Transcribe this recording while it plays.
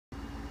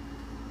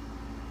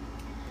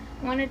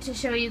Wanted to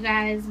show you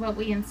guys what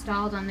we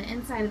installed on the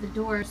inside of the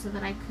door so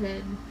that I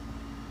could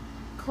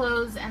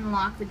close and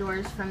lock the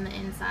doors from the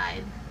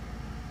inside.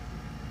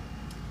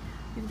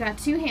 We've got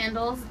two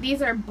handles.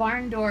 These are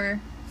barn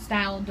door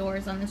style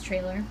doors on this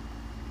trailer.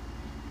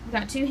 We've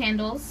got two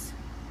handles.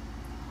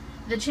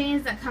 The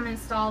chains that come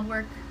installed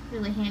work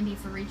really handy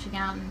for reaching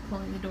out and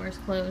pulling the doors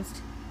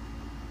closed.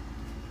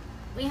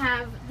 We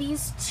have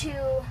these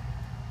two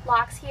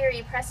locks here.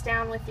 You press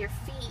down with your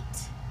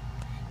feet.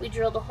 We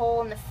drilled a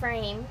hole in the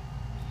frame,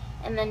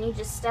 and then you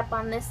just step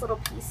on this little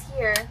piece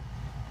here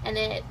and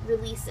it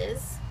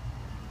releases.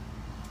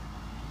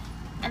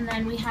 And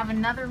then we have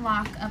another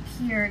lock up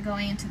here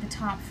going into the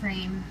top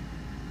frame,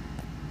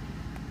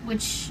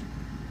 which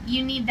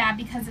you need that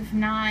because if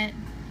not,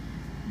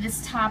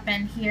 this top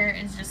end here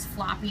is just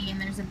floppy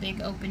and there's a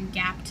big open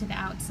gap to the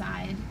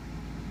outside.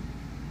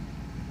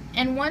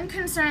 And one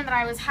concern that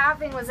I was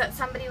having was that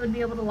somebody would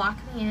be able to lock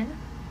me in.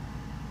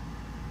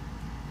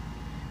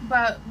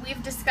 But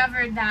we've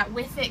discovered that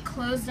with it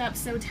closed up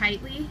so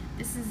tightly,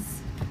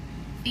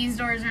 these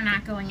doors are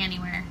not going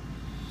anywhere.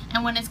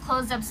 And when it's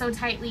closed up so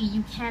tightly,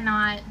 you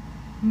cannot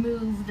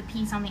move the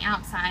piece on the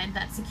outside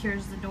that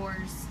secures the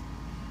doors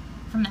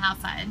from the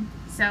outside.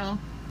 So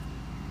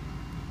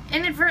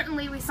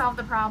inadvertently, we solved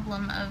the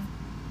problem of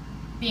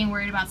being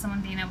worried about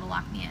someone being able to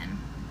lock me in.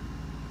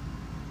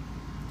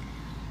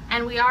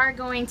 And we are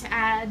going to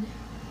add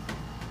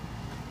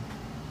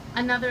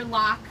another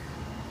lock.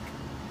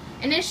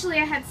 Initially,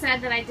 I had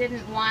said that I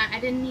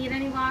didn't need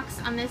any locks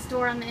on this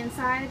door on the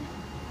inside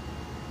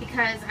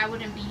because I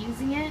wouldn't be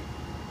using it.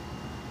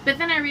 But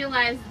then I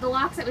realized the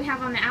locks that we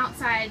have on the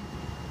outside,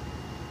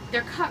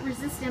 they're cut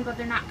resistant, but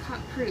they're not cut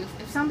proof.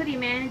 If somebody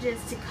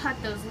manages to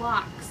cut those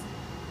locks,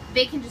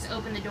 they can just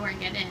open the door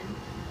and get in.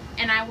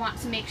 And I want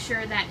to make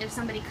sure that if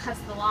somebody cuts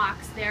the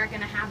locks, they're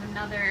going to have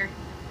another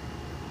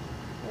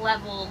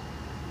level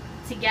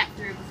to get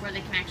through before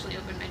they can actually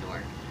open my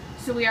door.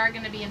 So we are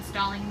going to be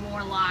installing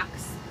more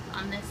locks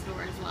on this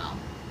door as well.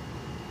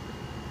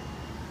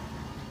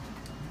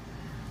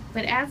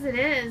 But as it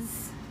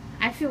is,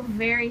 I feel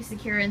very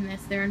secure in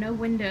this. There are no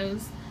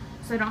windows,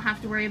 so I don't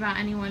have to worry about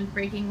anyone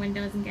breaking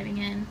windows and getting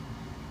in.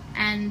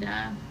 And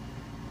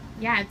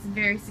yeah, it's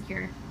very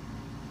secure.